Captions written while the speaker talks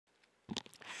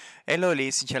Hello,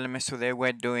 ladies and gentlemen. Today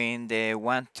we're doing the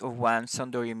one-to-one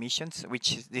Sundoria missions,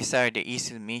 these are the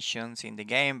easiest missions in the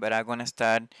game. But I'm gonna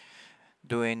start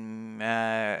doing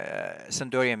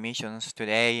Sundoria missions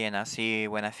today, and I'll see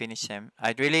when I finish them.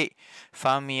 I really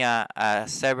found me a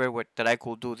server that I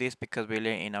could do this because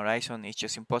really in Horizon it's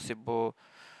just impossible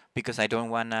because I don't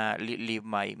wanna leave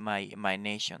my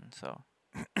nation. So,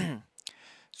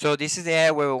 so this is the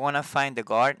area where we wanna find the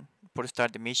guard for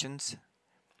start the missions.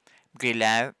 Grill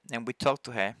out, and we talk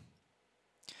to her.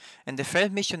 And the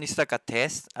first mission is like a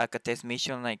test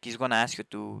mission. Like he's gonna ask you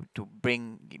to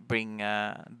bring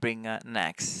an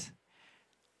axe.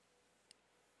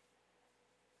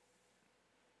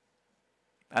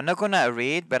 I'm not gonna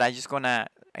read, but I just gonna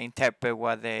interpret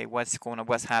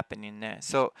what's happening there.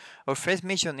 So our first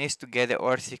mission is to get the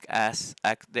Orcish axe.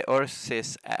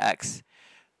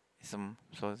 So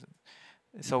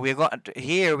so we're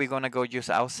gonna go just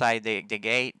outside the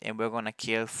gate, and we're gonna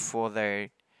kill fothers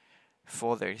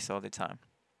all the time.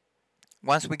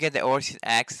 Once we get the Orcish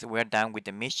axe, we're done with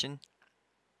the mission.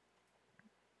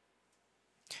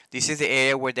 This is the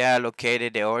area where they are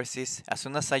located, the horses. As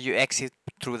soon as you exit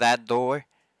through that door,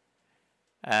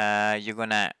 you're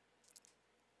gonna.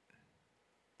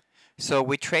 So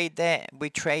we trade the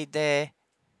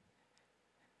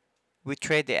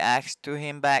axe to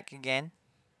him back again,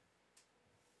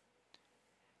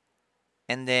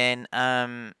 and then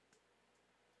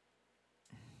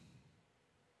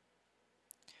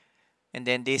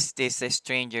this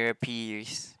stranger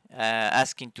appears,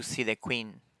 asking to see the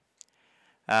queen,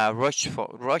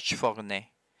 Rocheforne.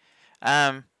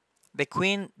 Um, the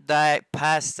queen died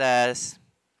past us.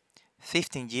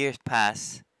 15 years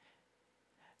past.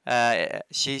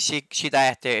 She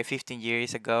died after 15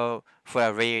 years ago for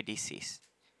a rare disease,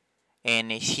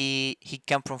 and he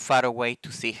came from far away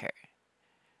to see her,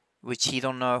 which he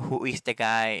don't know who is the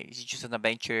guy. He's just an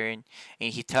adventurer, and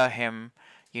he tell him,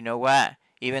 you know what?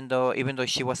 Even though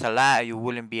she was alive, you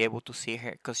wouldn't be able to see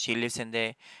her because she lives in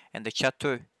the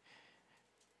chateau,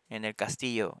 en el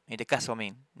castillo, in the castle. I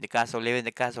mean, the castle, live in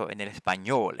the castle, en el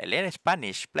español, learn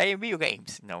Spanish, playing video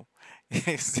games. No.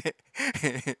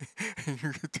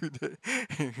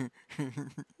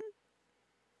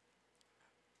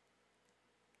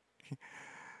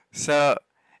 So,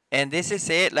 and this is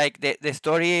it. Like the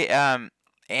story end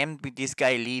with this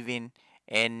guy leaving,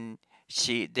 and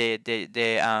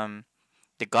the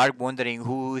guard wondering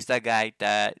who is that guy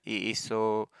that is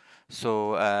so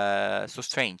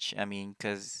strange. I mean,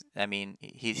 because I mean,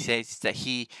 he says that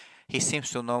he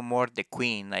seems to know more the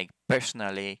queen, like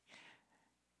personally,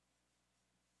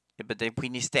 but the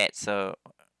queen is dead. So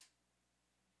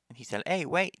he said, "Hey,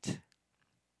 wait,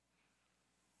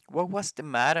 what was the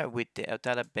matter with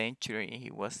that adventurer? He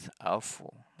was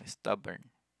awful, stubborn,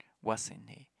 wasn't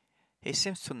he? He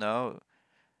seems to know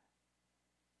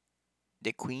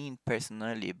the queen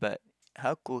personally, but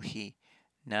how could he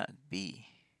not be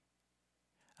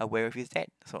aware of his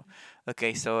death?" So,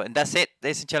 okay, so and that's it,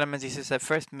 ladies and gentlemen. This is the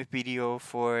first video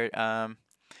for the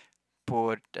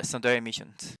Sundaria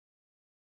missions.